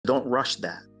Don't rush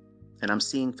that. And I'm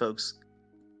seeing folks,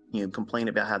 complain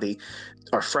about how they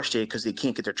are frustrated because they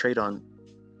can't get their trade on.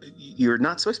 You're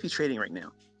not supposed to be trading right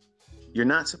now. You're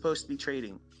not supposed to be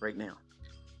trading right now.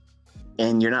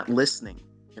 And you're not listening.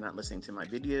 You're not listening to my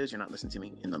videos. You're not listening to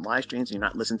me in the live streams. You're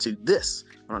not listening to this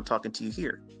when I'm talking to you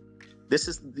here. This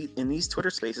is in these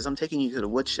Twitter spaces, I'm taking you to the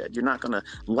woodshed. You're not going to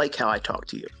like how I talk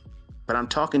to you, but I'm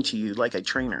talking to you like a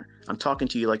trainer. I'm talking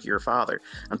to you like your father.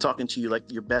 I'm talking to you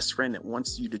like your best friend that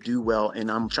wants you to do well.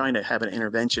 And I'm trying to have an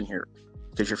intervention here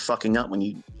because you're fucking up when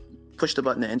you push the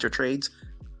button to enter trades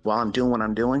while I'm doing what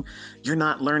I'm doing. You're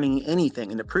not learning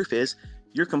anything. And the proof is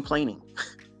you're complaining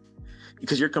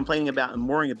because you're complaining about and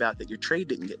worrying about that your trade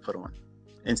didn't get put on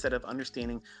instead of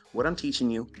understanding what I'm teaching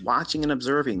you, watching and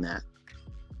observing that,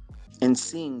 and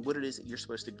seeing what it is that you're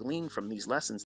supposed to glean from these lessons